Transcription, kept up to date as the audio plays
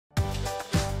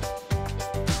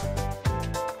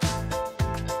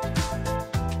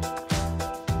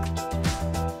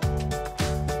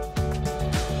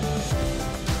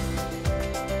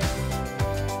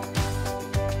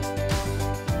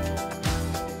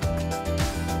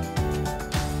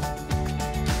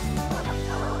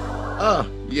Ah,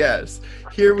 yes.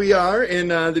 Here we are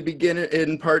in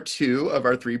in part two of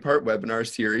our three-part webinar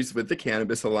series with the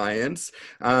Cannabis Alliance.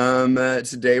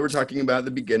 Today we're talking about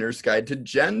the beginner's guide to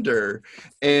gender.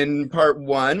 In part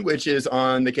one, which is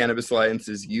on the Cannabis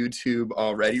Alliance's YouTube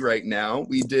already right now,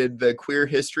 we did the queer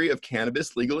history of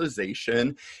cannabis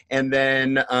legalization. And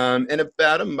then in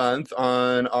about a month,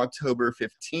 on October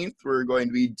 15th, we're going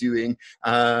to be doing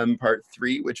part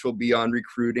three, which will be on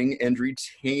recruiting and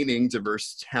retaining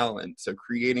diverse talent. So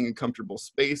creating a comfortable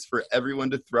space for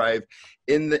everyone to thrive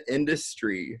in the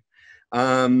industry.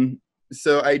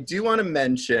 So I do want to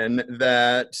mention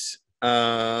that,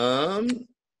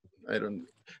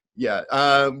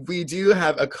 we do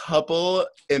have a couple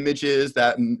images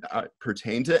that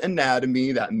pertain to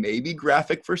anatomy that may be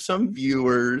graphic for some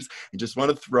viewers. I just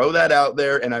want to throw that out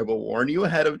there, and I will warn you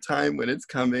ahead of time when it's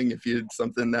coming if it's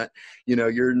something that,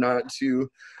 you're not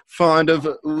too fond of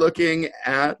looking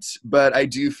at, but I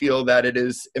do feel that it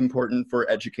is important for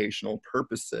educational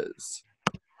purposes.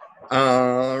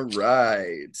 All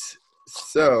right.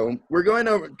 So we're going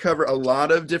to cover a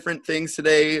lot of different things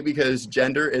today because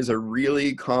gender is a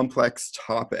really complex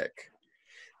topic.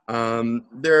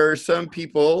 There are some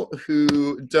people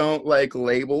who don't like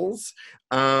labels,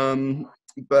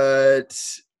 but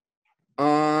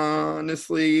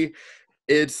honestly,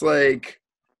 it's like,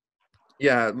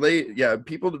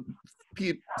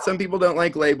 some people don't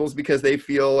like labels because they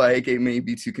feel like it may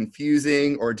be too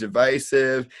confusing or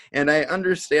divisive, and I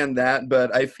understand that,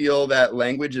 but I feel that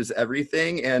language is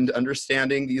everything, and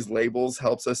understanding these labels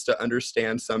helps us to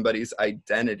understand somebody's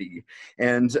identity,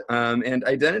 and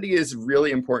identity is really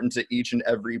important to each and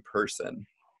every person.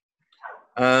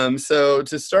 So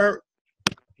to start,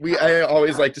 I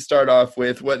always like to start off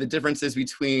with what the difference is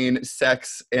between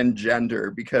sex and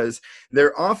gender, because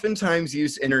they're oftentimes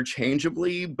used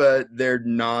interchangeably, but they're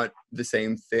not the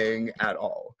same thing at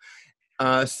all.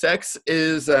 Sex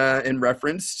is in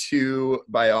reference to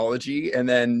biology, and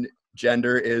then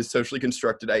gender is socially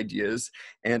constructed ideas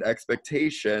and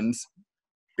expectations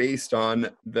based on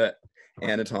the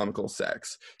anatomical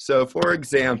sex. So for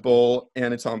example,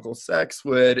 anatomical sex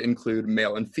would include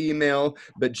male and female,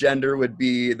 but gender would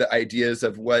be the ideas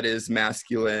of what is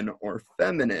masculine or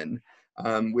feminine,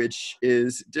 which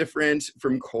is different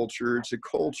from culture to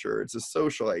culture. It's a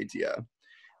social idea.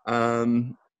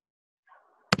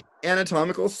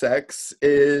 Anatomical sex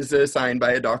is assigned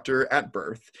by a doctor at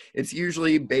birth. It's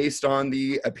usually based on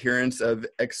the appearance of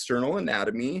external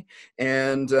anatomy,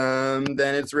 and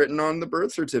then it's written on the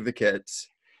birth certificate.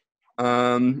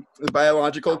 The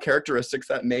biological characteristics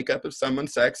that make up of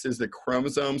someone's sex is the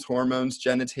chromosomes, hormones,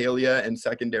 genitalia, and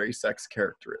secondary sex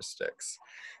characteristics.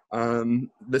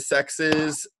 The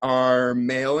sexes are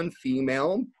male and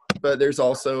female, but there's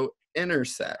also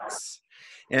intersex.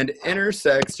 And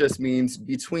intersex just means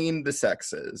between the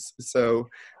sexes. So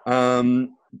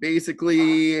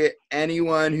basically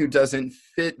anyone who doesn't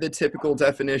fit the typical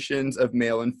definitions of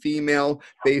male and female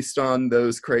based on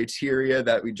those criteria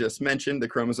that we just mentioned, the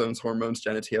chromosomes, hormones,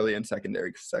 genitalia, and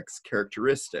secondary sex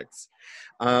characteristics.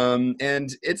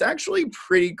 And it's actually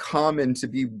pretty common to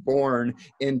be born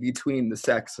in between the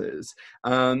sexes.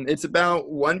 It's about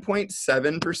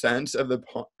 1.7%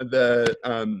 of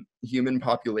the human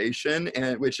population,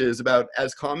 and which is about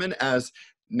as common as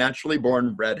naturally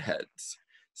born redheads.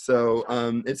 So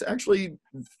it's actually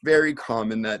very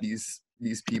common that these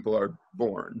people are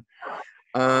born.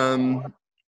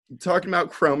 Talking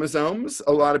about chromosomes,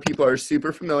 a lot of people are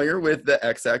super familiar with the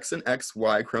XX and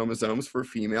XY chromosomes for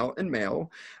female and male.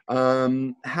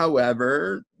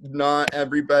 However, not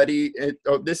everybody,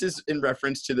 this is in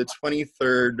reference to the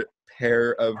 23rd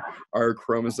pair of our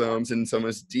chromosomes in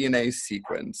someone's DNA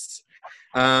sequence.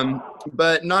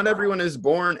 But not everyone is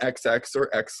born XX or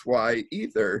XY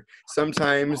either.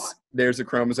 Sometimes there's a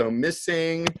chromosome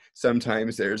missing,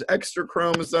 sometimes there's extra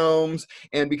chromosomes,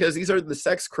 and because these are the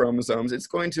sex chromosomes, it's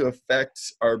going to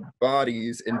affect our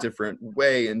bodies in different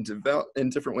ways in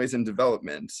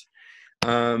development.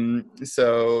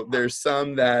 So there's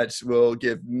some that will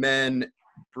give men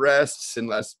breasts and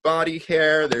less body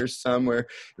hair. There's some where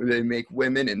they make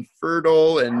women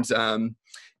infertile,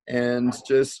 and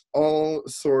just all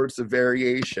sorts of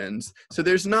variations. So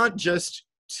there's not just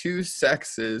two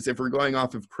sexes if we're going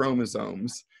off of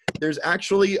chromosomes. There's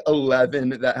actually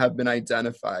 11 that have been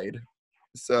identified.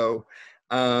 So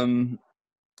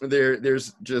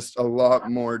there's just a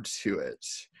lot more to it.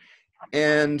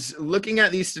 And looking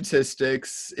at these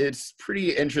statistics, it's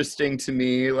pretty interesting to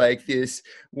me, like this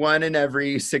 1 in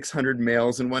every 600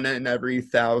 males and 1 in every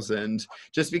 1,000,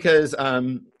 just because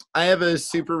I have a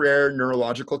super rare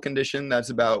neurological condition that's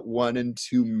about 1 in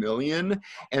 2 million.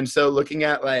 And so looking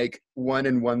at like 1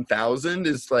 in 1,000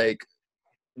 is like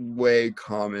way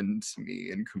common to me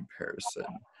in comparison.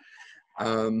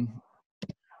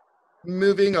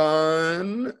 Moving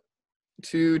on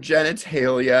to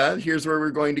genitalia. Here's where we're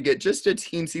going to get just a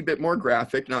teensy bit more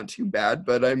graphic, not too bad,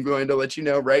 but I'm going to let you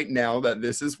know right now that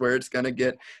this is where it's going to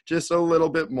get just a little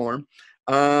bit more.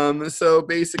 So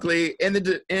basically, in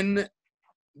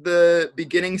the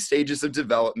beginning stages of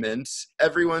development,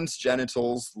 everyone's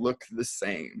genitals look the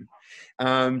same.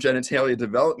 Genitalia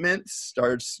development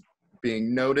starts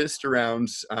being noticed around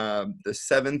the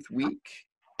 7th week.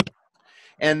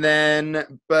 And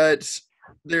then, but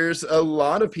there's a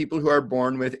lot of people who are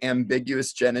born with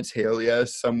ambiguous genitalia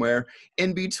somewhere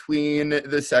in between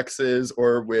the sexes,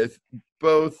 or with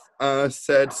both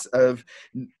sets of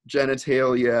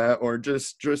genitalia, or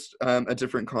just a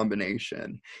different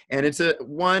combination. And it's a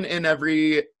 1 in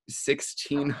every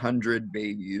 1,600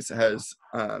 babies has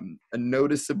a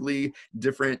noticeably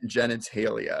different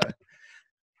genitalia.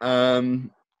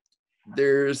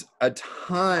 There's a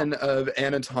ton of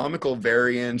anatomical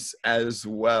variants as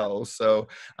well. So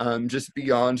just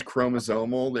beyond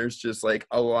chromosomal, there's just like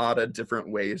a lot of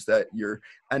different ways that your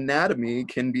anatomy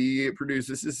can be produced.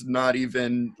 This is not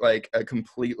even like a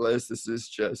complete list. This is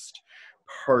just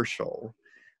partial.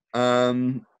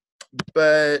 But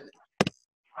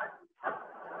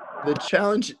the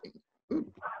challenge,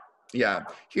 yeah,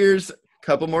 here's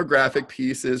couple more graphic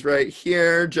pieces right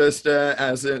here, just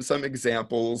as some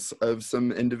examples of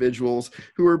some individuals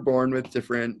who were born with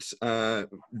different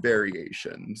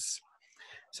variations.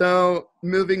 So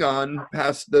moving on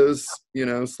past those,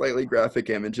 slightly graphic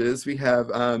images, we have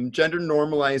gender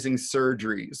normalizing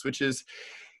surgeries, which has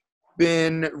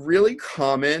been really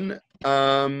common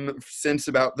since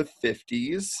about the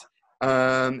 50s.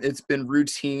 It's been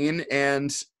routine,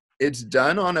 and it's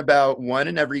done on about 1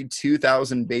 in every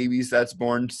 2,000 babies that's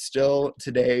born still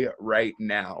today, right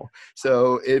now.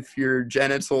 So if your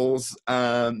genitals,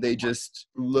 they just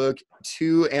look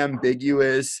too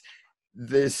ambiguous,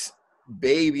 this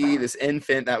baby, this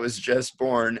infant that was just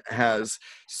born, has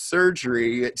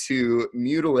surgery to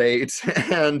mutilate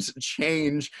and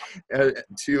change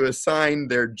to assign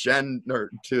their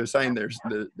to assign their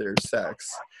sex.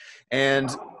 And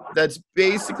that's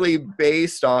basically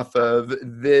based off of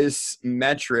this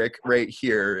metric right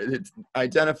here. It's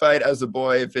identified as a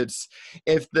boy if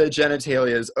the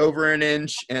genitalia is over an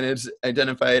inch, and it's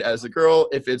identified as a girl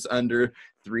if it's under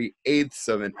 3/8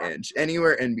 of an inch.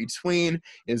 Anywhere in between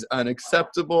is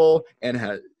unacceptable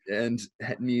and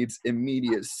needs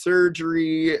immediate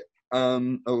surgery,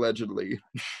 allegedly.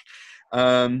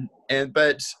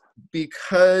 But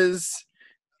because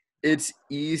it's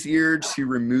easier to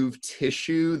remove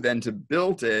tissue than to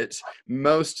build it,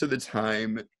 most of the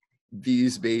time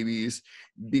these babies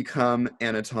become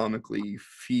anatomically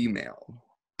female.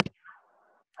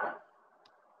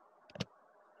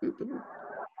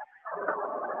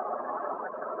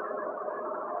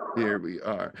 Here we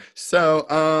are. So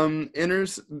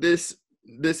enters this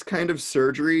kind of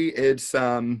surgery. It's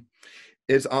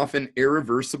often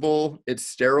irreversible, it's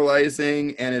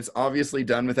sterilizing, and it's obviously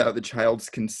done without the child's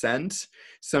consent,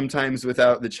 sometimes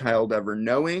without the child ever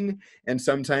knowing, and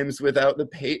sometimes without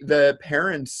the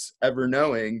parents ever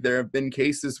knowing. There have been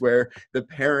cases where the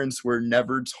parents were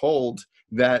never told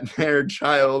that their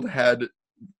child had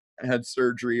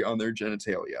surgery on their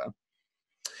genitalia.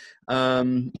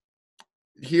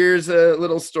 Here's a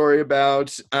little story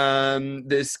about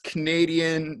these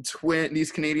Canadian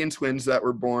twins that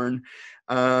were born,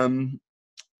 and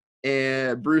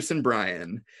Bruce and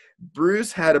Brian.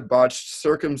 Bruce had a botched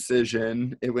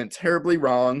circumcision. It went terribly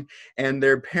wrong, and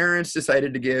their parents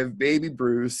decided to give baby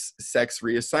Bruce sex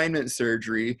reassignment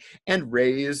surgery and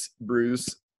raise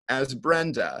Bruce as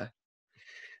Brenda.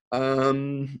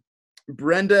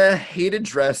 Brenda hated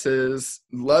dresses,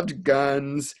 loved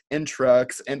guns and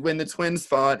trucks, and when the twins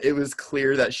fought, it was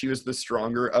clear that she was the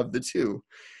stronger of the two.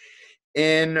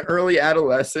 In early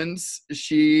adolescence,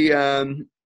 she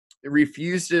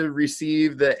refused to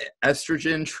receive the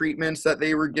estrogen treatments that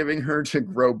they were giving her to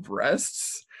grow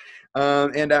breasts.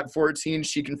 And at 14,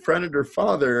 she confronted her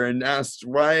father and asked,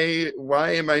 why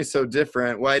am I so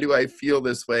different? Why do I feel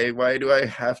this way? Why do I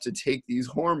have to take these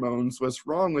hormones? What's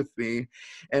wrong with me?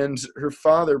 And her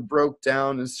father broke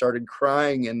down and started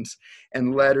crying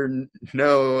and let her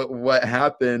know what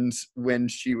happened when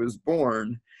she was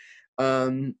born.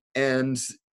 And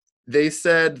they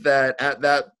said that at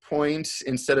that point,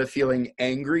 instead of feeling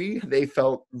angry, they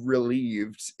felt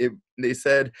relieved. They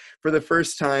said, for the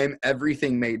first time,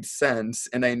 everything made sense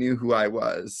and I knew who I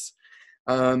was.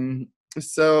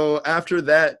 So after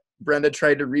that, Brenda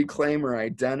tried to reclaim her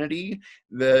identity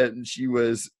that she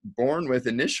was born with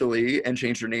initially and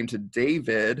changed her name to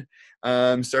David,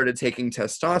 started taking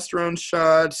testosterone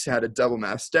shots, had a double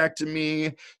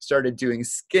mastectomy, started doing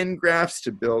skin grafts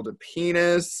to build a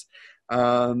penis,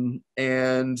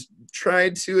 and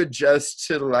tried to adjust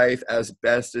to life as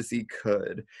best as he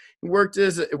could. He worked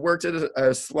at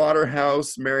a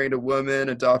slaughterhouse, married a woman,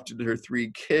 adopted her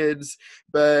 3 kids,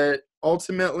 but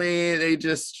ultimately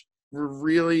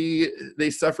they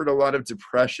suffered a lot of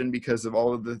depression because of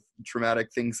all of the traumatic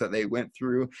things that they went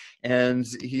through, and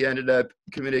he ended up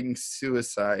committing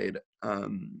suicide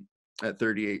at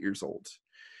 38 years old.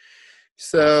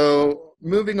 So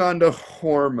moving on to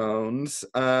hormones.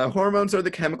 Hormones are the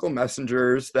chemical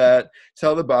messengers that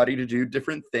tell the body to do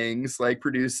different things, like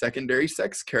produce secondary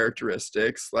sex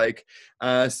characteristics like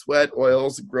sweat,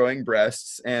 oils, growing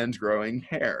breasts, and growing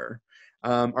hair.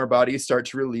 Our bodies start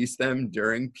to release them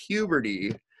during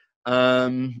puberty.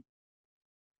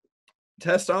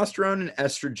 Testosterone and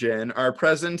estrogen are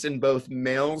present in both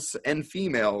males and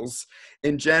females.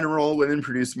 In general, women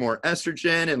produce more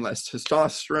estrogen and less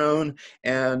testosterone,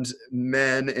 and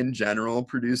men in general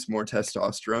produce more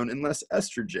testosterone and less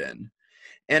estrogen.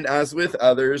 And as with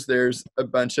others, there's a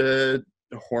bunch of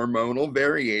hormonal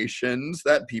variations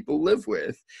that people live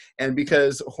with. And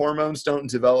because hormones don't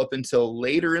develop until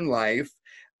later in life,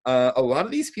 a lot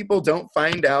of these people don't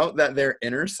find out that they're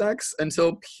intersex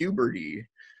until puberty.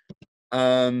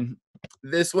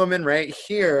 This woman right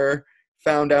here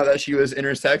found out that she was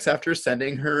intersex after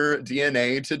sending her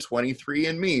DNA to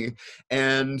 23andMe,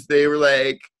 and they were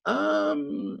like,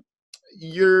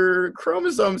 your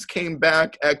chromosomes came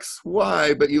back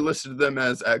XY, but you listed them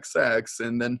as XX.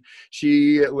 And then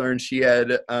she learned she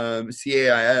had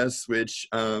CAIS, which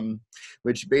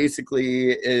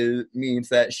basically means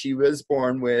that she was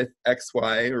born with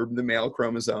XY, or the male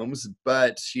chromosomes,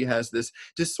 but she has this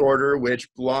disorder which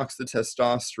blocks the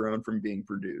testosterone from being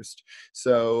produced.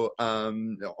 So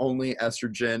only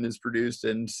estrogen is produced,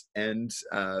 and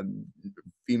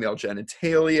female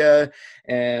genitalia,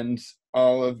 and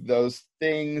all of those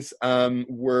things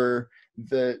were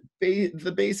the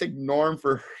basic norm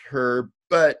for her.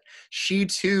 But she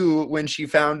too, when she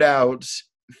found out,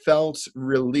 felt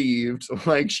relieved,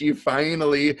 like she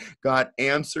finally got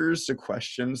answers to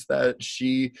questions that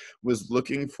she was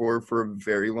looking for a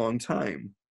very long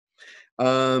time.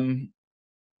 Then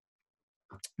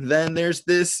there's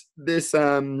this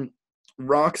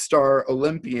rock star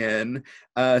Olympian,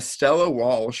 Stella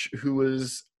Walsh, who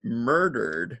was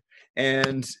murdered.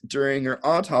 And during her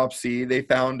autopsy, they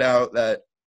found out that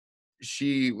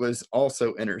she was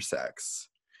also intersex.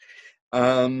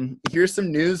 Here's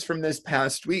some news from this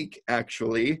past week,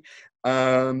 actually.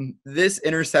 This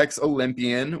intersex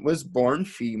Olympian was born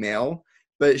female,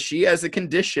 but she has a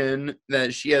condition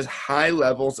that she has high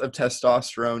levels of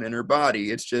testosterone in her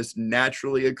body. It's just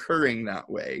naturally occurring that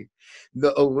way.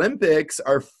 The Olympics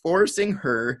are forcing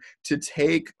her to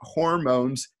take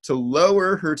hormones to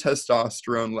lower her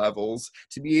testosterone levels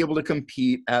to be able to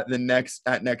compete at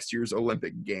next year's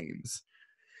Olympic Games.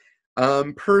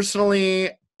 Personally,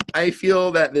 I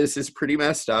feel that this is pretty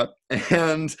messed up,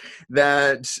 and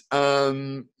that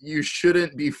you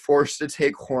shouldn't be forced to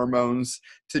take hormones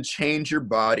to change your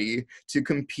body to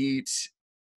compete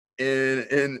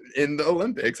in the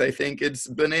Olympics. I think it's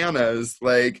bananas.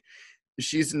 Like,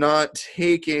 she's not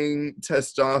taking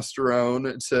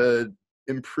testosterone to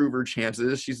improve her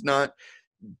chances. She's not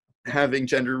having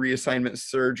gender reassignment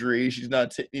surgery. She's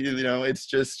not, it's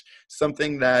just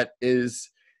something that is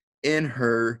in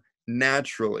her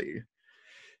naturally.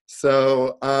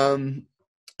 So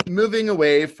moving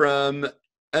away from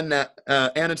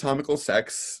anatomical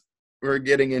sex, we're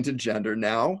getting into gender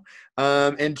now.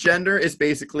 And gender is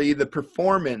basically the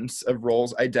performance of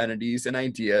roles, identities, and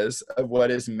ideas of what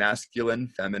is masculine,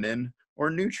 feminine, or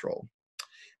neutral.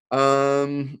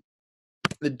 The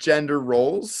gender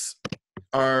roles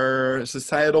are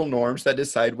societal norms that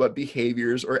decide what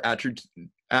behaviors or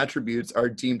attributes are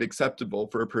deemed acceptable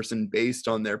for a person based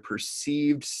on their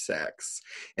perceived sex.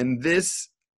 And this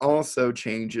also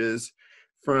changes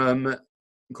from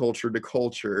culture to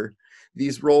culture.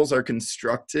 These roles are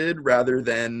constructed rather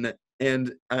than,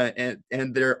 and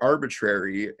they're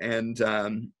arbitrary, and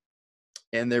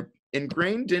they're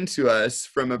ingrained into us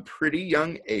from a pretty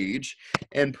young age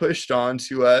and pushed on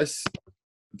to us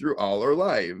through all our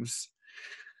lives.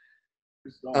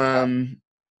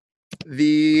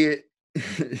 The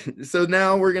So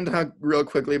now we're going to talk real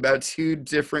quickly about two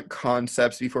different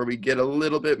concepts before we get a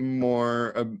little bit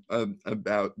more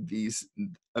about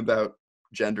about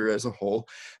gender as a whole.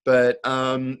 But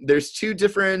there's two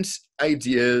different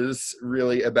ideas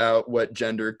really about what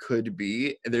gender could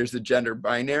be. There's the gender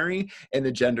binary and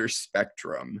the gender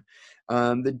spectrum.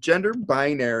 The gender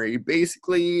binary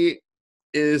basically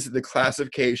is the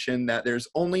classification that there's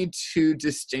only two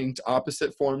distinct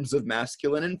opposite forms of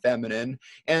masculine and feminine,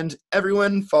 and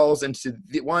everyone falls into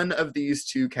one of these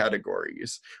two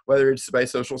categories, whether it's by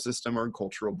social system or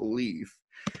cultural belief.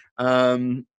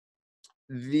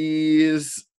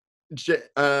 These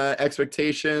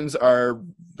expectations are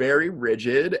very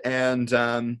rigid, and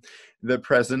the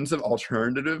presence of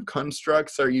alternative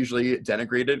constructs are usually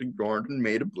denigrated, ignored, and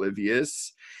made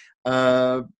oblivious.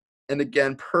 And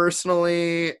again,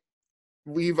 personally,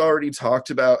 we've already talked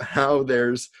about how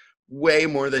there's way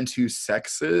more than two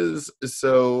sexes.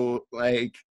 So,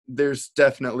 like, there's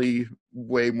definitely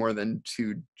way more than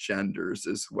two genders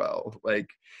as well. Like,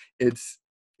 it's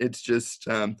just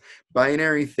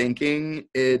binary thinking.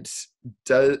 It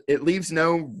leaves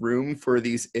no room for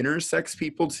these intersex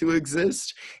people to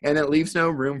exist, and it leaves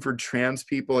no room for trans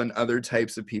people and other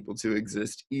types of people to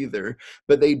exist either.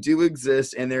 But they do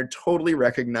exist, and they're totally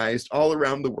recognized all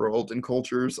around the world in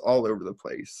cultures all over the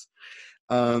place.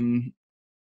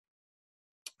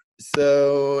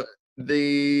 So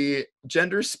the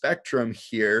gender spectrum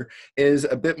here is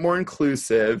a bit more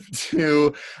inclusive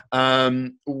to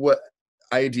what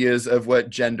ideas of what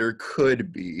gender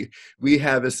could be. We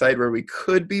have a side where we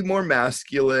could be more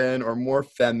masculine or more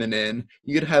feminine.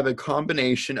 You could have a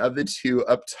combination of the two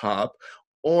up top,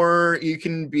 or you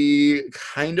can be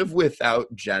kind of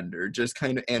without gender, just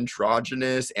kind of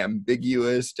androgynous,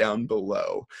 ambiguous down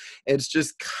below. It's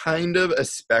just kind of a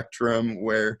spectrum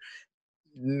where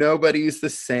nobody's the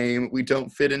same. We don't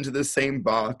fit into the same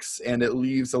box, and it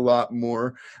leaves a lot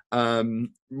more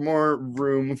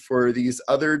room for these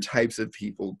other types of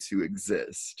people to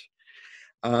exist.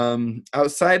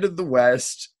 Outside of the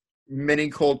West, many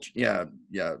cultures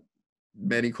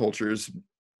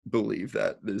believe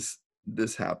that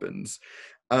this happens.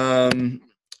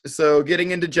 So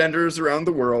getting into genders around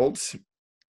the world,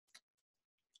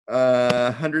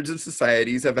 hundreds of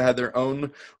societies have had their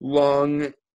own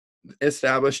long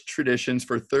established traditions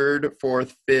for third,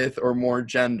 fourth, fifth, or more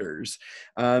genders.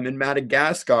 In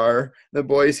Madagascar, the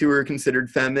boys who were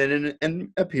considered feminine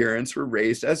in appearance were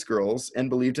raised as girls and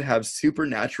believed to have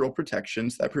supernatural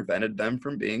protections that prevented them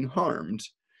from being harmed.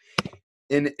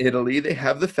 In Italy, they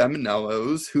have the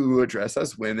feminellos who dress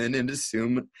as women and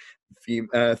assume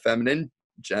feminine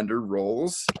gender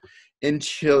roles. In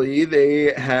Chile,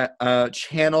 they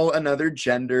channel another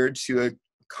gender to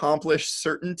accomplish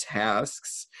certain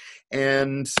tasks.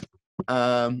 And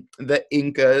the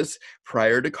Incas,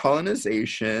 prior to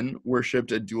colonization,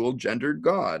 worshipped a dual-gendered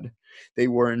god. They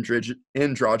wore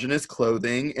androgynous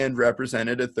clothing and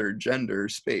represented a third gender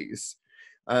space.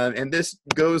 And this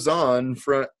goes on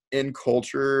in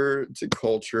culture to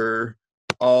culture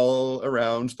all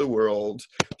around the world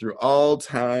through all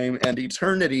time and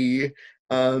eternity,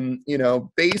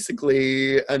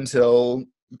 basically until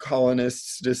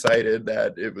colonists decided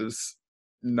that it was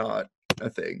not a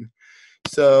thing.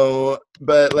 So,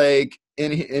 but like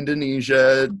in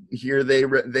Indonesia, here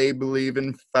they believe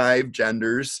in 5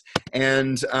 genders,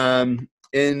 and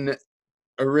in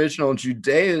original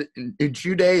Judaism,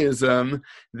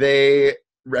 they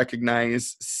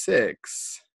recognize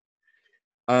 6.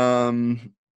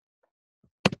 And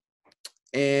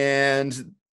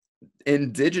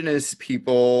indigenous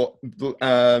people,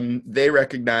 they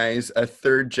recognize a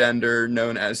third gender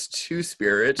known as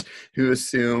two-spirit, who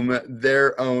assume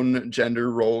their own gender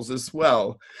roles as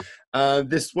well.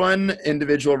 This one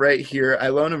individual right here,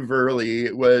 Ilona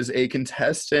Verley, was a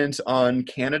contestant on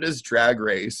Canada's Drag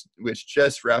Race, which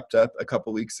just wrapped up a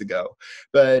couple weeks ago.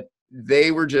 But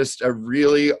they were just a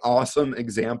really awesome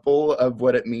example of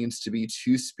what it means to be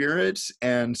two-spirit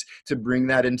and to bring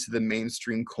that into the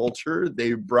mainstream culture.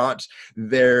 They brought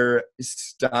their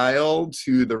style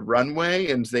to the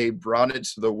runway, and they brought it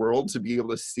to the world to be able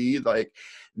to see, like,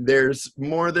 there's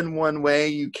more than one way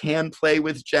you can play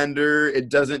with gender. It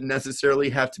doesn't necessarily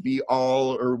have to be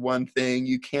all or one thing.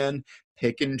 You can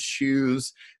pick and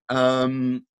choose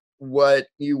what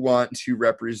you want to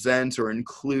represent or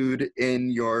include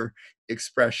in your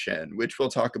expression, which we'll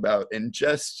talk about in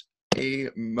just a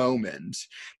moment.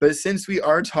 But since we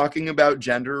are talking about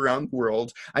gender around the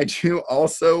world, I do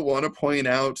also want to point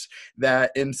out that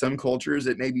in some cultures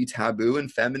it may be taboo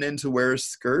and feminine to wear a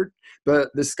skirt, but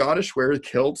the Scottish wear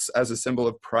kilts as a symbol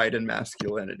of pride and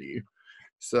masculinity.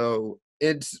 So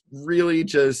it's really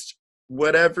just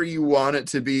whatever you want it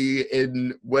to be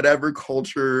in whatever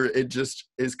culture. It just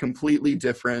is completely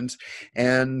different,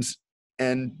 and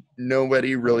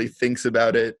nobody really thinks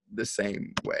about it the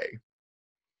same way.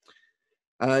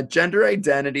 Gender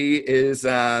identity is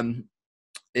your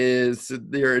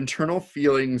internal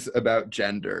feelings about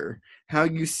gender, how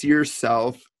you see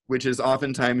yourself, which is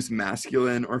oftentimes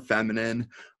masculine or feminine,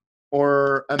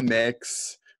 or a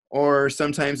mix, or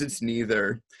sometimes it's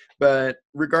neither. But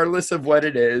regardless of what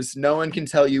it is, no one can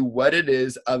tell you what it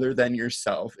is other than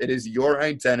yourself. It is your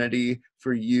identity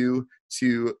for you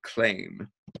to claim.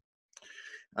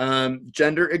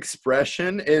 Gender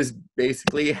expression is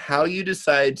basically how you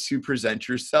decide to present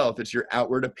yourself. It's your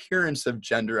outward appearance of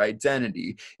gender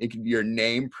identity. It can be your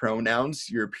name,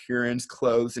 pronouns, your appearance,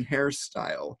 clothes, and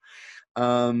hairstyle.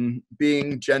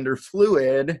 Being gender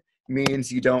fluid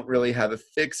means you don't really have a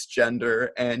fixed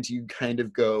gender and you kind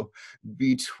of go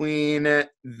between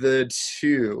the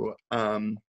two.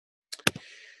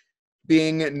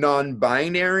 Being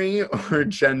non-binary or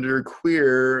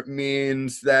genderqueer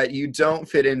means that you don't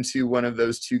fit into one of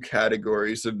those two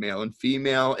categories of male and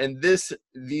female. And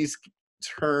these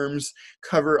terms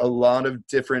cover a lot of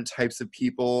different types of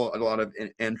people, a lot of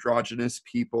androgynous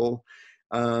people.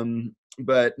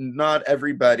 But not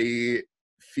everybody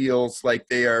feels like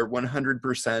they are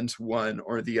 100% one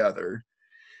or the other.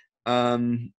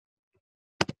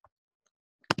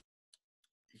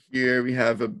 Here we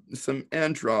have some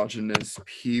androgynous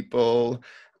people.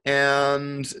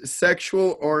 And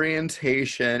sexual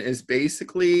orientation is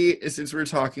basically, since we're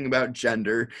talking about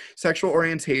gender, sexual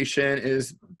orientation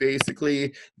is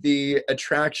basically the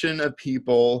attraction of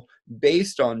people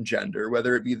based on gender,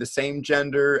 whether it be the same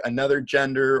gender, another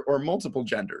gender, or multiple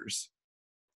genders.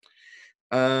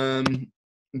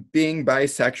 Being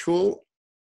bisexual,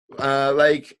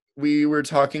 like we were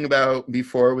talking about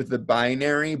before with the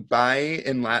binary, bi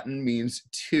in Latin means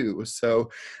two.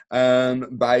 So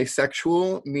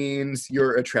bisexual means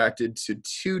you're attracted to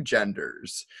two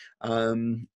genders,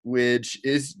 which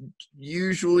is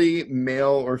usually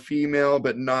male or female,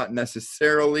 but not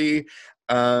necessarily.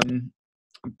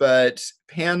 But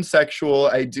pansexual,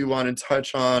 I do want to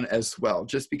touch on as well,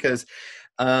 just because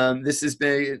this has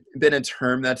been a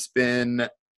term that's been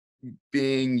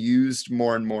being used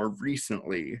more and more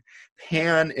recently.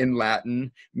 Pan in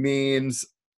Latin means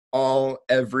all,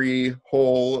 every,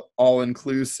 whole, all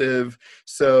inclusive.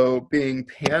 So being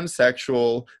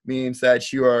pansexual means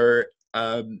that you are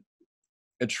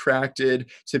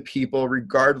attracted to people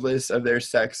regardless of their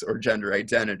sex or gender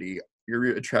identity.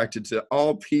 You're attracted to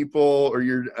all people, or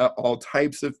you're all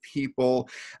types of people.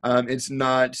 It's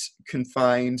not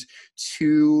confined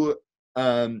to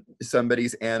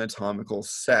somebody's anatomical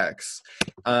sex.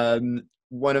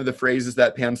 One of the phrases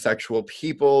that pansexual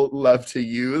people love to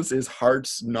use is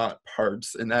hearts, not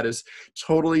parts. And that is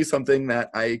totally something that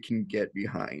I can get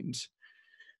behind.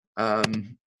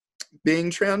 Being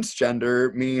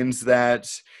transgender means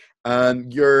that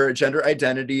your gender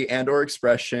identity and or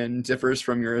expression differs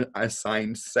from your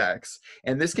assigned sex.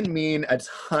 And this can mean a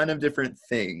ton of different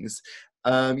things.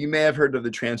 You may have heard of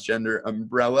the transgender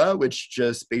umbrella, which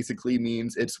just basically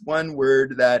means it's one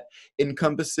word that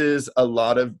encompasses a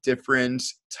lot of different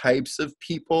types of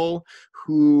people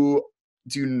who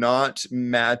do not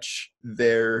match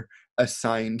their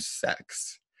assigned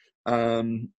sex.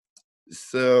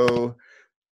 So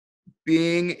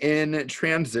being in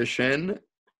transition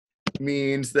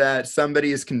means that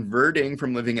somebody is converting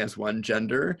from living as one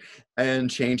gender and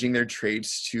changing their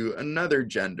traits to another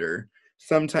gender.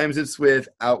 Sometimes it's with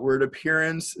outward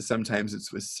appearance, sometimes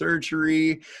it's with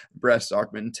surgery, breast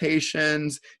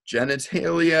augmentations,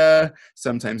 genitalia,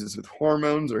 sometimes it's with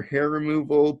hormones or hair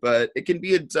removal, but it can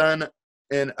be done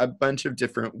in a bunch of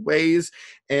different ways,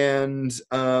 and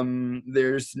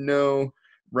there's no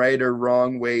right or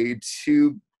wrong way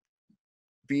to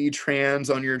be trans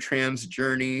on your trans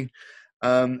journey.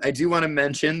 I do want to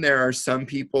mention there are some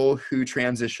people who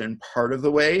transition part of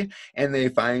the way and they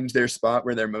find their spot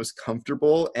where they're most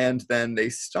comfortable and then they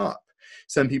stop.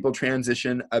 Some people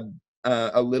transition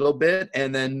a little bit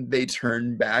and then they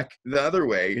turn back the other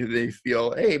way. They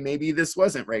feel, hey, maybe this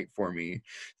wasn't right for me.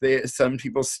 Some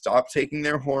people stop taking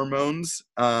their hormones,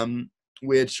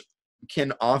 which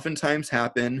can oftentimes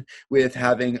happen with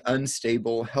having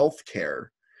unstable health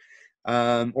care.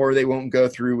 Or they won't go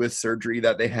through with surgery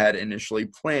that they had initially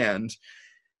planned.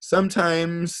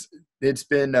 Sometimes it's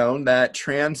been known that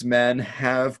trans men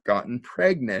have gotten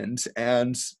pregnant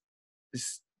and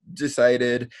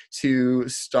decided to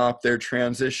stop their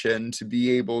transition to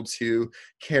be able to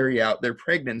carry out their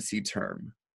pregnancy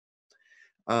term.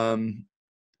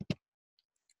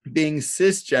 being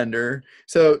cisgender.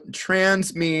 So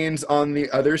trans means on the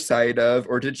other side of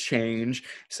or to change.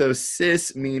 So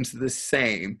cis means the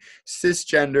same.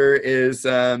 Cisgender is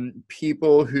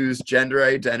people whose gender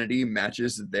identity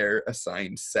matches their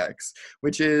assigned sex,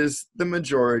 which is the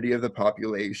majority of the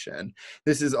population.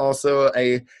 This is also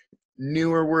a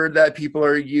newer word that people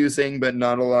are using, but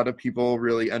not a lot of people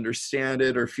really understand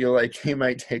it or feel like they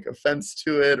might take offense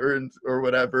to it or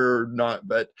whatever or not.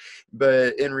 But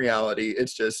in reality,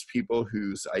 it's just people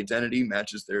whose identity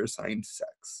matches their assigned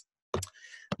sex.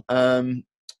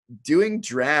 Doing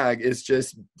drag is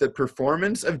just the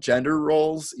performance of gender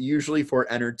roles, usually for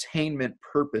entertainment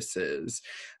purposes.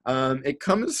 It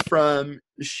comes from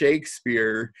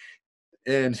Shakespeare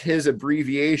and his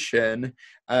abbreviation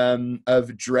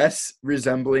of dress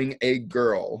resembling a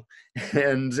girl.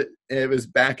 And it was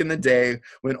back in the day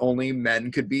when only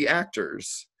men could be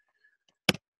actors.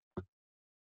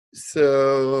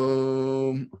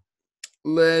 So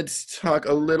let's talk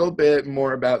a little bit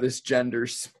more about this gender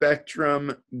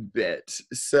spectrum bit.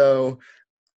 So,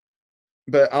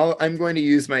 but I'm going to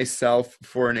use myself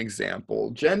for an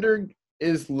example. Gender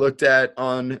is looked at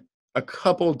on a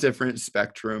couple different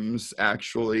spectrums,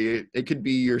 actually. It could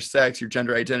be your sex, your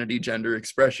gender identity, gender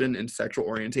expression, and sexual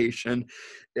orientation.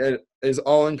 It is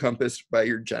all encompassed by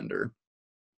your gender.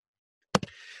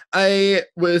 I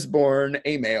was born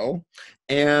a male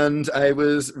and I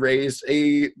was raised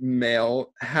a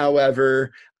male.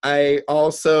 However, I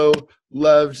also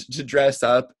loved to dress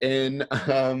up in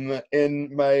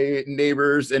my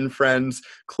neighbors and friends'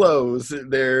 clothes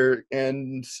there,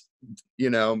 and you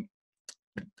know,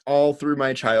 all through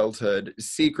my childhood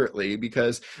secretly,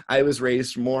 because I was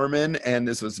raised Mormon and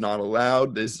this was not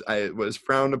allowed. I was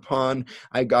frowned upon.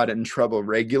 I got in trouble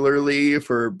regularly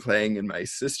for playing in my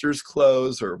sister's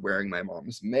clothes or wearing my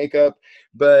mom's makeup.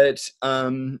 But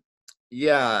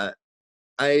yeah,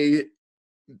 I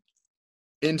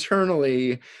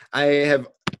internally, I have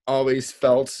always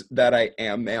felt that I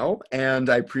am male and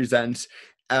I present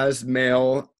as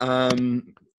male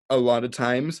a lot of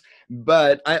times.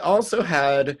 But I also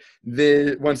had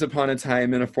the once upon a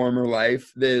time in a former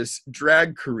life, this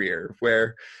drag career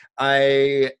where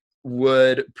I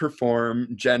would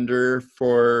perform gender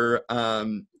for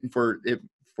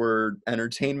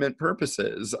entertainment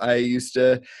purposes. I used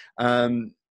to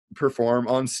perform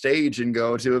on stage and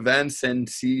go to events and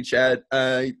teach at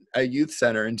a youth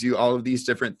center and do all of these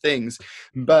different things.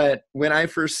 But when I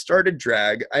first started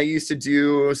drag, I used to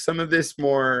do some of this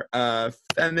more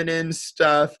feminine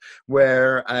stuff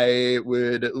where I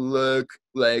would look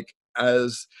like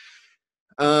as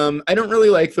I don't really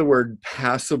like the word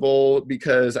passable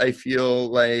because I feel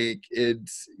like it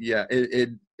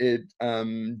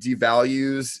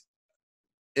devalues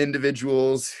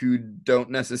individuals who don't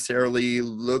necessarily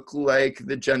look like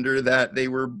the gender that they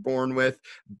were born with.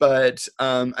 But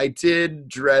I did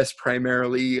dress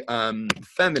primarily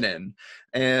feminine,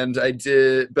 and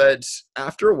but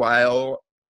after a while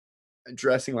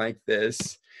dressing like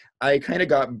this, I kind of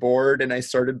got bored and I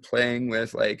started playing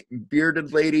with like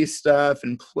bearded lady stuff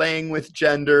and playing with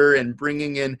gender and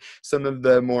bringing in some of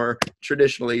the more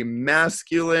traditionally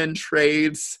masculine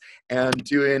traits and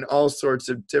doing all sorts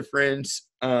of different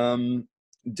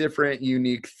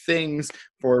unique things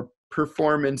for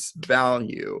performance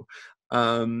value.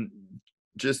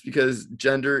 Just because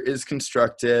gender is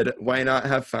constructed, why not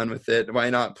have fun with it? Why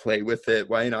not play with it?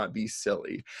 Why not be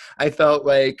silly? I felt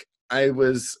like I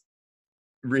was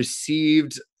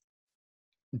received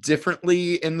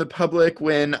differently in the public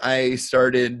when I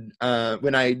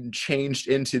changed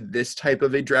into this type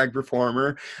of a drag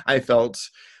performer. I felt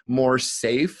more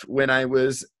safe when I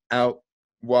was out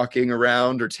walking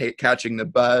around or catching the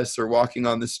bus or walking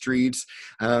on the streets,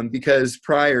 because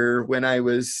prior, when I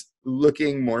was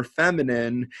looking more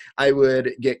feminine, I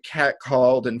would get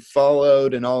catcalled and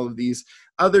followed and all of these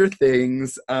other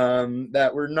things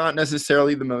that were not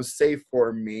necessarily the most safe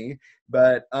for me.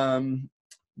 But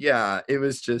yeah, it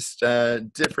was just a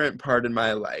different part in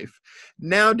my life.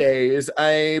 Nowadays,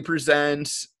 I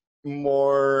present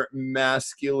more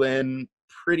masculine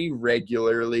pretty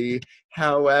regularly.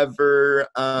 However,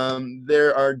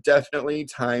 there are definitely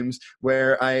times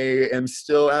where I am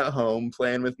still at home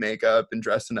playing with makeup and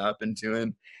dressing up and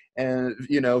doing, and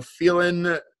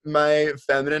feeling my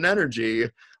feminine energy.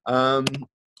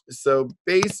 So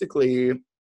basically,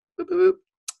 boop,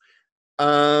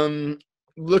 boop,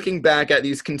 looking back at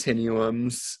these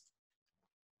continuums,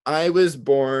 I was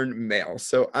born male,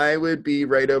 so I would be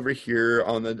right over here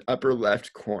on the upper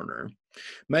left corner.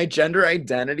 My gender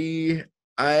identity,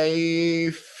 I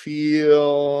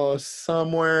feel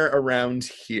somewhere around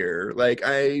here. Like,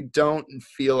 I don't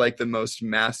feel like the most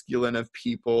masculine of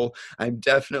people. I'm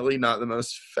definitely not the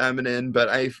most feminine, but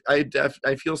I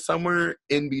feel somewhere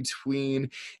in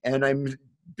between, and I'm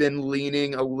been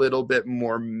leaning a little bit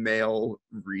more male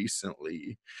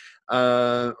recently.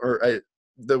 Or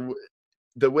the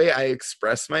way I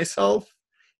express myself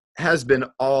has been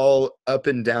all up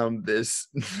and down this.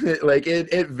 Like,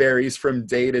 it varies from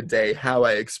day to day how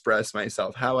I express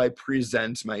myself, how I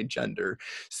present my gender.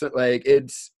 So like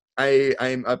it's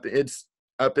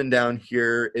up and down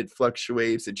here. It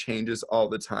fluctuates, it changes all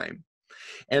the time.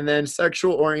 And then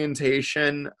sexual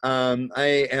orientation,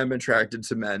 I am attracted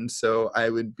to men, so I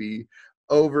would be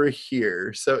over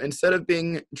here. So instead of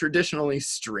being traditionally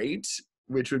straight,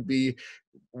 which would be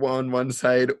one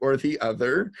side or the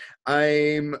other,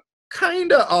 I'm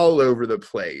kind of all over the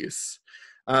place.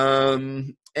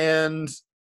 And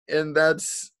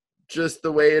that's just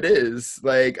the way it is.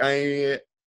 Like,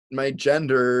 my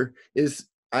gender is,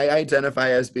 I identify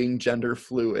as being gender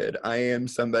fluid. I am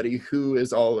somebody who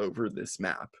is all over this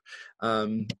map.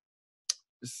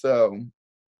 So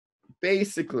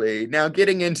basically, now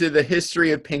getting into the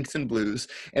history of pinks and blues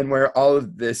and where all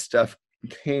of this stuff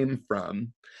came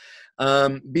from.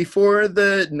 Before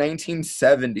the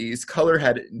 1970s, color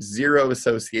had zero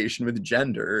association with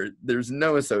gender. There's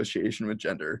no association with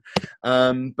gender.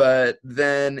 But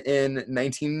then in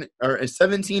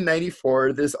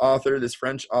 1794, this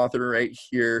French author right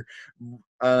here,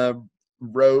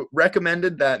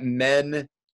 recommended that men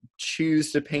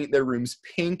choose to paint their rooms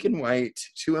pink and white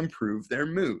to improve their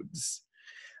moods.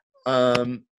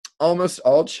 Almost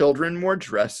all children wore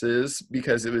dresses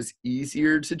because it was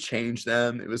easier to change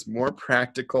them. It was more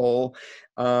practical.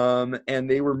 And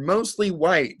they were mostly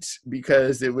white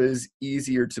because it was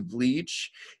easier to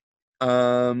bleach.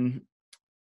 They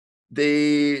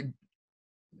didn't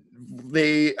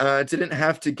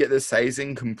have to get the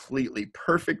sizing completely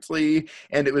perfectly,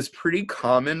 and it was pretty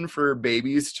common for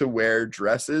babies to wear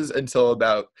dresses until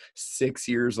about 6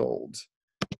 years old.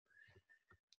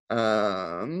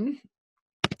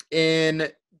 In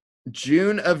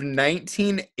June of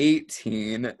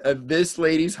 1918, this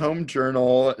lady's home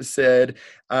journal said,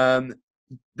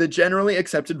 the generally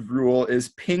accepted rule is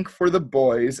pink for the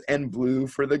boys and blue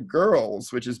for the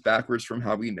girls, which is backwards from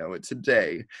how we know it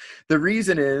today. The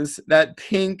reason is that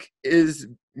pink is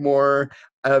more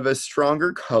of a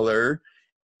stronger color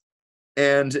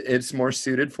and it's more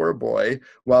suited for a boy,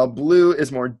 while blue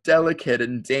is more delicate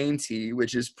and dainty,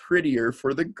 which is prettier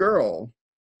for the girl.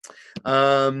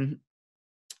 Even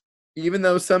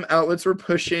though some outlets were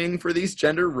pushing for these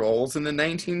gender roles in the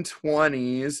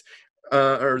 1920s,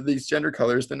 or these gender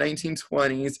colors, the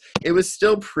 1920s, it was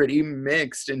still pretty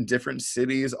mixed in different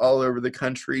cities all over the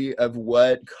country of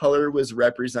what color was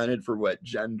represented for what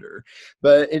gender.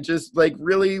 But it just like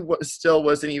really still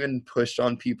wasn't even pushed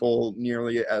on people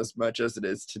nearly as much as it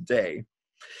is today.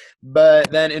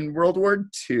 But then in World War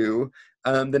II,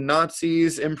 the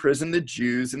Nazis imprisoned the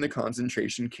Jews in the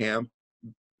concentration camp,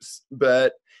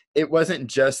 but it wasn't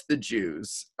just the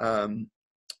Jews.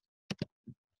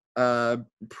 The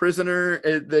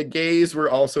gays were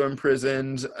also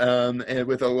imprisoned, and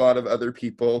with a lot of other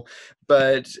people,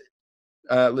 but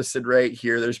listed right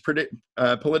here, there's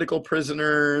political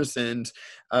prisoners and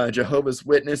Jehovah's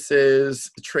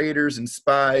Witnesses, traitors and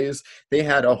spies. They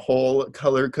had a whole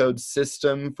color code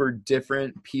system for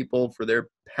different people for their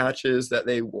patches that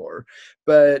they wore.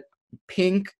 But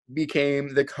pink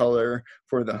became the color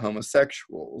for the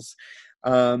homosexuals.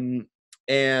 And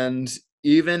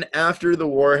even after the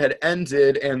war had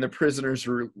ended and the prisoners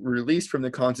were released from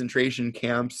the concentration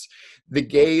camps, the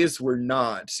gays were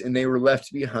not, and they were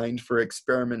left behind for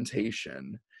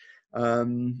experimentation.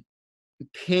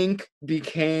 Pink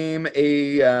became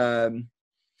a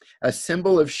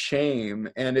symbol of shame,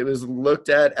 and it was looked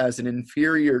at as an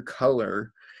inferior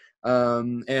color.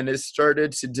 And it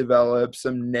started to develop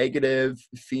some negative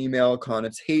female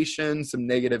connotations, some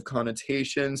negative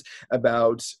connotations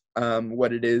about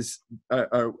what it is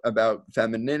about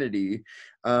femininity.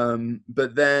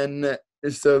 But then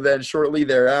shortly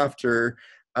thereafter,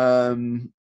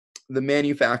 the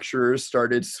manufacturers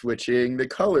started switching the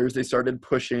colors. They started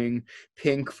pushing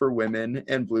pink for women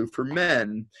and blue for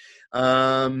men.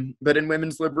 But in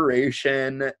women's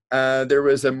liberation, there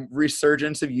was a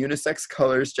resurgence of unisex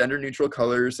colors, gender neutral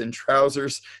colors, and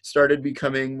trousers started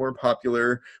becoming more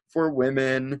popular for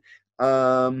women.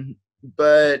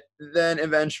 But then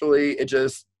eventually it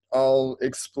just all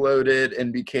exploded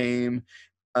and became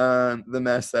the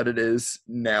mess that it is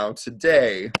now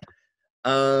today.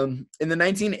 In the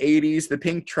 1980s, the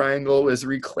pink triangle was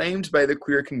reclaimed by the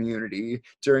queer community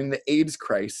during the AIDS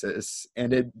crisis,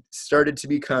 and it started to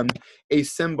become a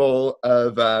symbol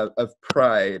of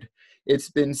pride. It's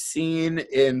been seen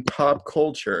in pop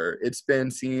culture. It's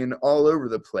been seen all over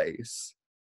the place.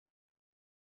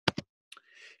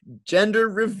 Gender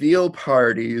reveal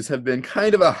parties have been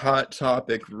kind of a hot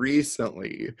topic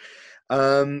recently.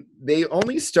 They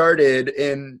only started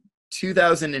in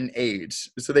 2008,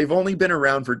 so they've only been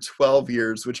around for 12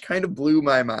 years, which kind of blew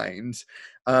my mind.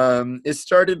 It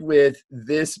started with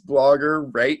this blogger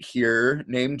right here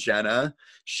named Jenna.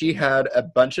 She had a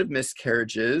bunch of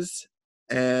miscarriages,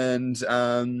 and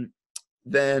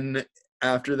then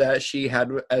after that, she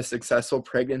had a successful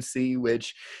pregnancy,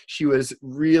 which she was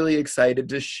really excited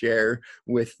to share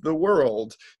with the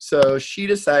world. So she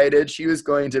decided she was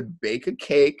going to bake a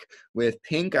cake with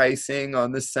pink icing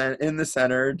on in the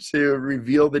center to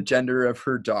reveal the gender of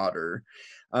her daughter.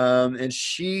 And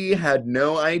she had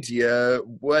no idea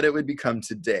what it would become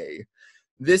today.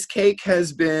 This cake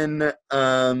has been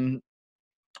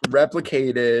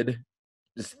replicated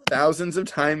just thousands of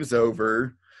times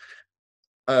over.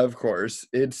 Of course,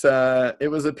 it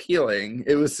was appealing.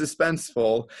 It was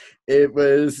suspenseful. It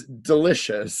was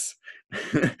delicious.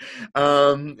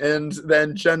 And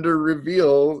then gender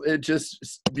reveal, it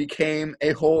just became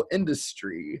a whole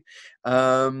industry.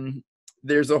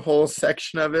 There's a whole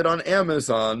section of it on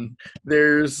Amazon.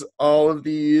 There's all of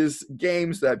these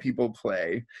games that people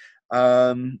play.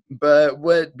 But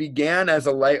what began as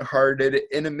a lighthearted,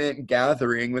 intimate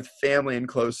gathering with family and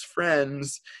close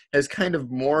friends has kind of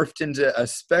morphed into a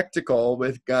spectacle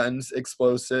with guns,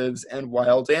 explosives, and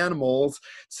wild animals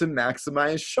to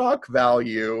maximize shock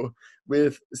value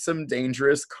with some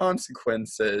dangerous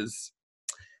consequences.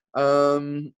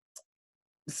 Some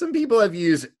people have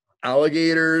used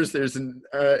alligators, there's and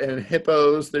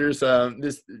hippos, there's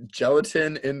this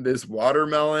gelatin in this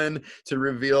watermelon to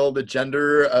reveal the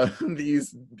gender of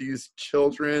these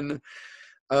children.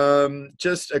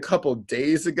 Just a couple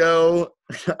days ago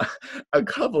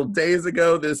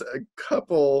this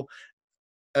couple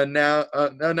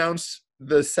announced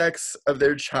the sex of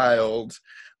their child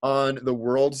on the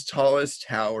world's tallest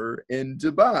tower in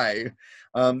Dubai.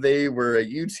 They were a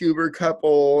YouTuber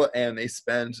couple, and they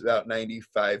spent about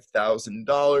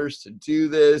 $95,000 to do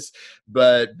this.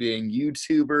 But being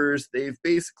YouTubers, they've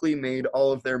basically made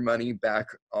all of their money back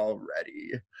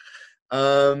already.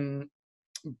 Car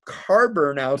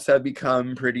burnouts have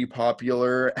become pretty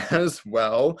popular as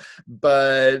well,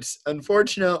 but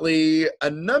unfortunately, a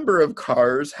number of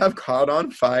cars have caught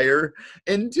on fire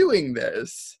in doing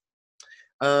this.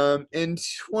 In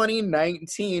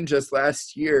 2019, just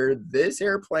last year, this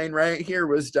airplane right here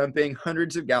was dumping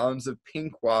hundreds of gallons of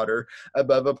pink water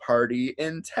above a party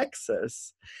in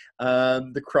Texas.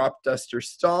 The crop duster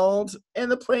stalled and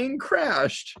the plane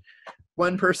crashed.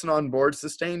 One person on board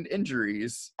sustained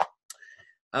injuries.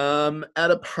 At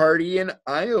a party in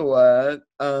Iowa,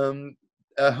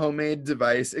 a homemade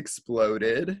device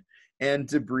exploded and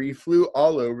debris flew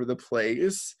all over the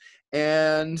place,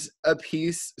 and a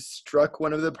piece struck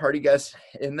one of the party guests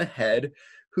in the head,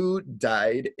 who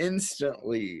died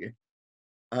instantly.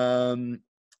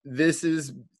 This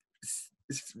is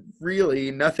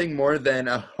really nothing more than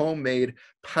a homemade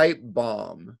pipe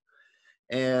bomb.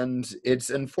 And it's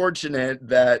unfortunate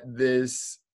that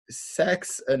this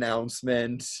sex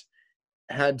announcement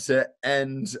had to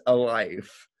end a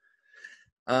life.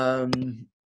 In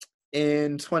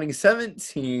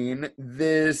 2017,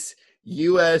 this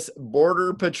U.S.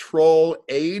 Border Patrol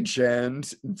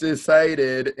agent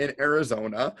decided in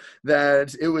Arizona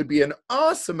that it would be an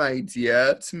awesome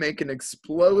idea to make an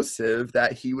explosive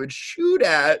that he would shoot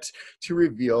at to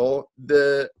reveal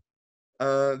the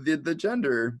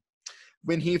gender.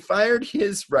 When he fired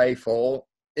his rifle,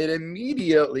 it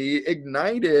immediately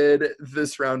ignited the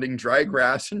surrounding dry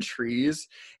grass and trees,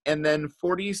 and then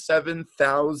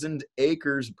 47,000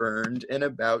 acres burned in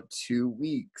about 2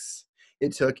 weeks.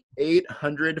 It took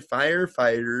 800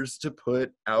 firefighters to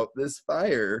put out this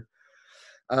fire.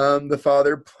 The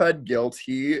father pled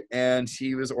guilty, and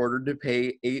he was ordered to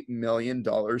pay $8 million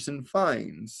in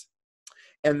fines.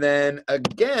 And then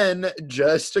again,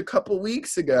 just a couple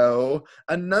weeks ago,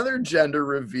 another gender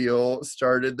reveal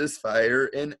started this fire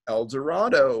in El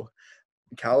Dorado,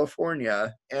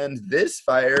 California. And this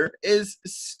fire is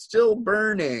still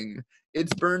burning.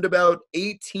 It's burned about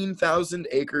 18,000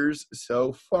 acres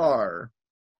so far.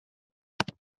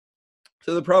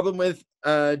 So the other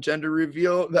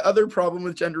problem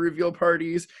with gender reveal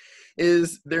parties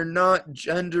is they're not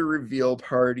gender reveal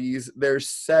parties, they're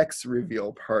sex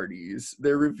reveal parties.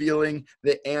 They're revealing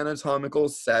the anatomical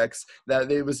sex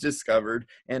that it was discovered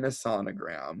in a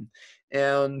sonogram.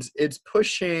 And it's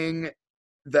pushing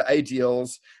the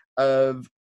ideals of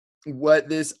what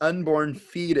this unborn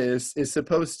fetus is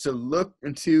supposed to look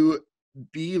to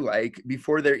be like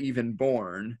before they're even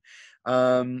born,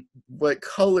 what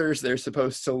colors they're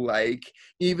supposed to like,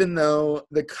 even though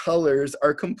the colors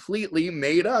are completely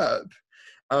made up.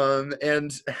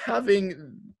 And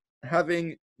having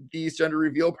these gender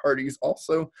reveal parties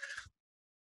also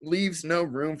leaves no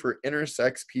room for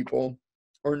intersex people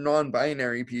or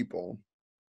non-binary people.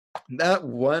 That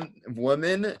one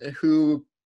woman who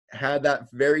had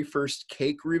that very first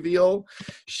cake reveal,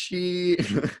 she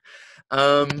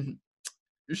um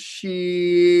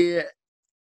she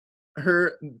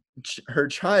her her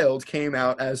child came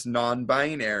out as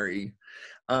non-binary.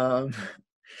 um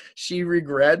she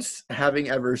regrets having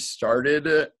ever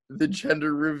started the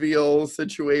gender reveal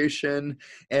situation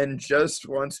and just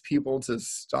wants people to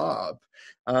stop.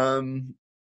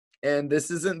 And this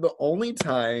isn't the only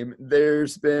time.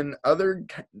 There's been other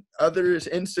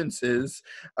instances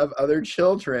of other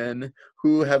children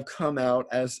who have come out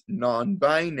as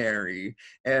non-binary,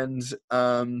 and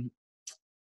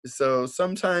so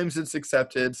sometimes it's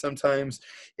accepted, sometimes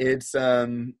it's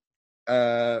but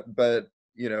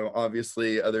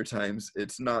obviously other times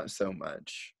it's not so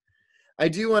much. I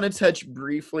do want to touch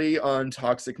briefly on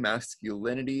toxic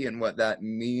masculinity and what that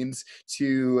means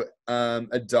to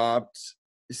adopt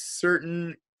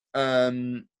certain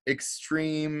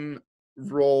extreme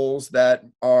roles that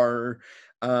are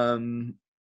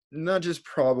not just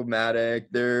problematic.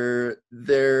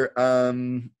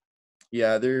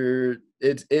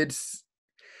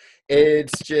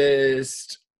 It's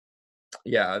just,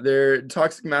 yeah, their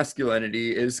toxic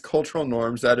masculinity is cultural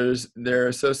norms they're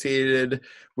associated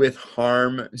with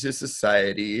harm to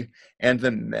society and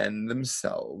the men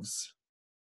themselves.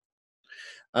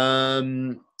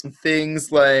 Um,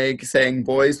 Things like saying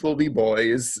boys will be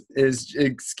boys is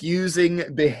excusing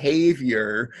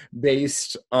behavior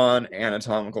based on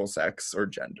anatomical sex or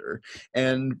gender,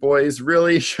 and boys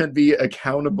really should be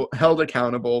held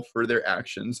accountable for their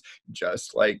actions,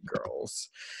 just like girls.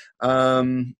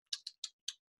 Um,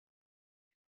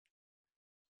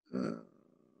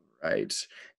 Right.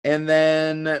 And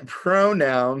then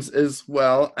pronouns as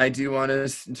well. I do want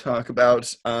to talk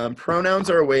about pronouns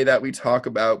are a way that we talk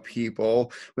about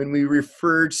people when we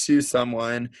refer to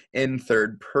someone in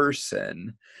third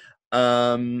person.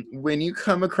 When you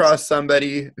come across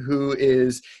somebody who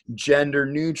is gender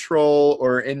neutral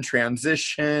or in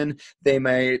transition, they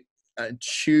might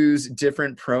choose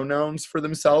different pronouns for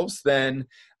themselves than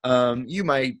you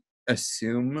might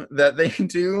assume that they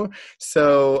do.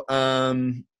 So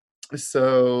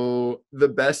the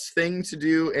best thing to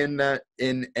do in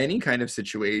any kind of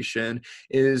situation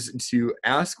is to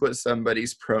ask what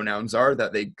somebody's pronouns are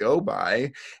that they go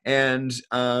by, and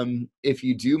if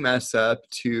you do mess up,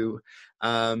 to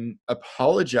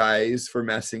apologize for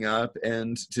messing up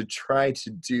and to try to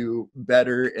do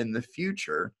better in the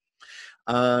future.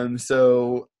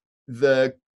 So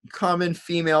the common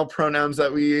female pronouns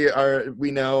that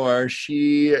we know are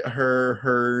she, her,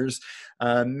 hers.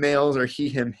 Males are he,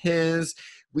 him, his.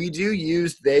 We do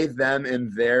use they, them,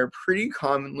 and their pretty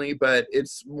commonly, but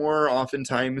it's more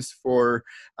oftentimes for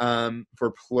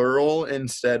plural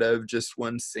instead of just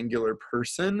one singular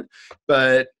person.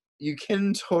 But you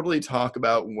can totally talk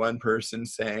about one person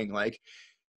saying like,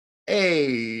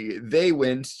 hey, they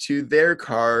went to their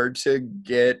car to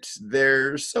get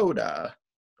their soda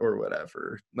or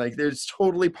whatever. Like, there's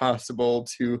totally possible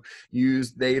to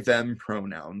use they, them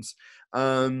pronouns.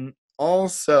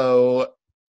 Also,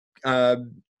 uh,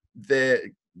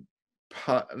 the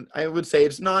I would say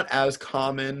it's not as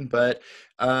common, but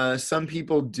some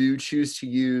people do choose to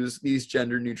use these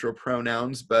gender neutral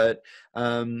pronouns, but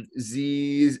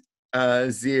z,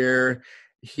 zir,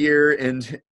 here,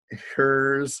 and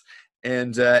hers,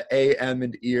 and am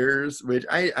and ears, which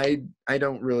I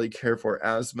don't really care for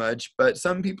as much, but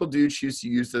some people do choose to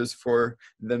use those for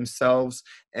themselves,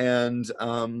 and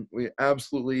we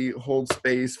absolutely hold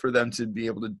space for them to be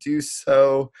able to do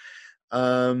so.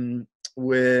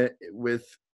 With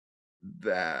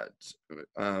that,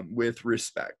 with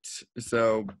respect.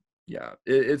 So yeah,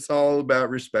 it's all about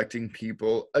respecting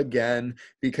people again,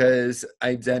 because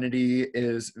identity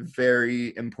is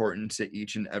very important to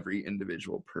each and every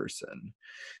individual person.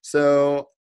 So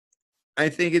I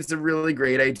think it's a really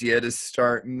great idea to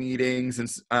start meetings and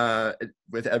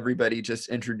with everybody just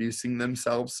introducing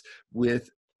themselves with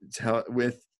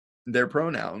their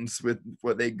pronouns with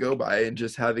what they go by, and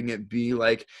just having it be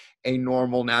like a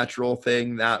normal, natural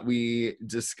thing that we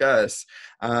discuss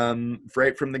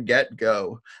right from the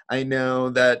get-go. I know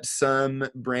that some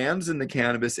brands in the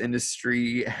cannabis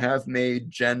industry have made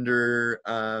gender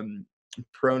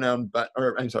pronoun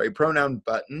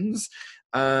buttons,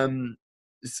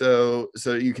 so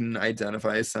you can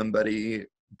identify somebody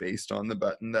based on the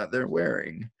button that they're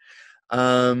wearing.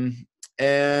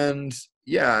 And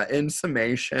yeah, in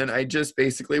summation, I just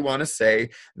basically want to say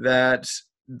that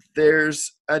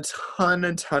there's a ton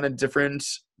of different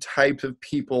types of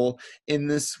people in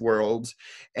this world,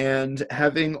 and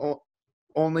having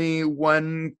only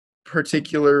one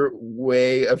particular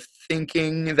way of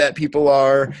thinking that people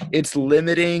are, it's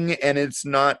limiting and it's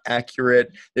not accurate.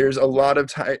 There's a lot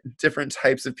of different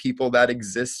types of people that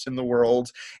exist in the world,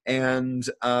 and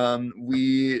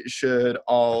we should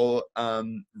all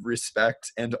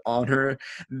respect and honor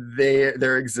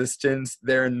their existence,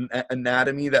 their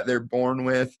anatomy that they're born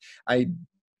with. I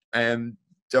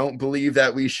don't believe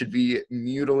that we should be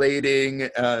mutilating,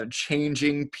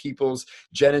 changing people's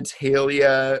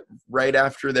genitalia right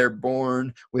after they're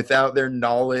born without their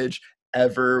knowledge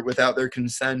ever, without their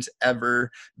consent ever.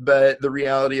 But the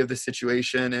reality of the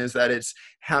situation is that it's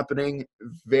happening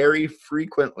very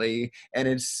frequently, and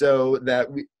it's so that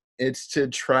it's to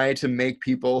try to make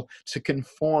people to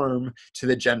conform to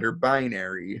the gender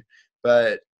binary.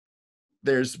 But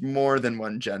there's more than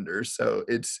one gender, so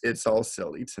it's all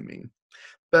silly to me.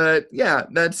 But yeah,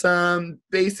 that's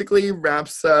basically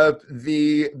wraps up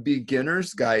the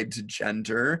beginner's guide to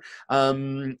gender.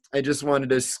 I just wanted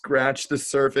to scratch the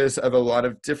surface of a lot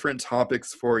of different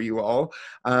topics for you all.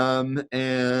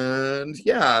 And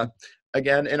yeah,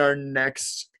 again, in our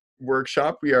next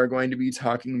workshop, we are going to be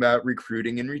talking about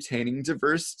recruiting and retaining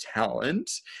diverse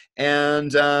talent.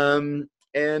 And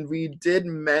we did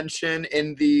mention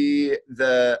in the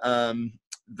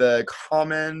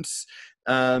comments,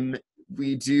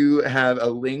 we do have a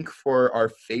link for our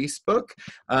Facebook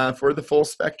for the full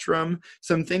spectrum.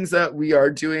 Some things that we are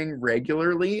doing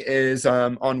regularly is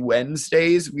on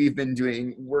Wednesdays, we've been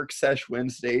doing Work Sesh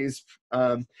Wednesdays,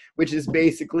 which is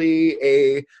basically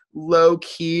a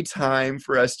low-key time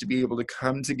for us to be able to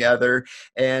come together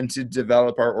and to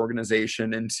develop our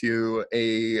organization into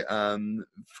a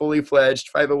fully fledged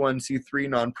 501c3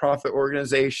 nonprofit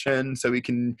organization, so we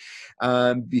can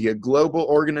be a global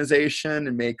organization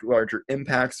and make larger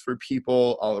impacts for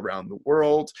people all around the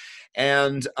world.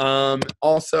 And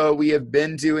also, we have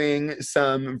been doing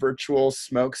some virtual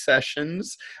smoke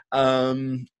sessions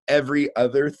every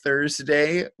other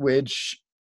Thursday, which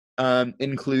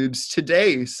includes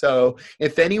today. So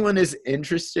if anyone is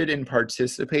interested in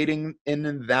participating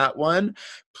in that one,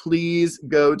 please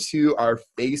go to our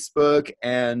Facebook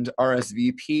and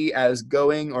RSVP as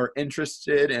going or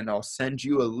interested, and I'll send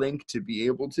you a link to be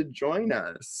able to join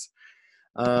us.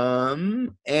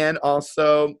 And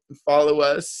also follow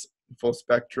us, Full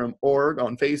Spectrum Org,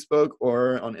 on Facebook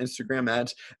or on Instagram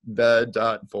at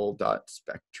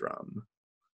the.full.spectrum.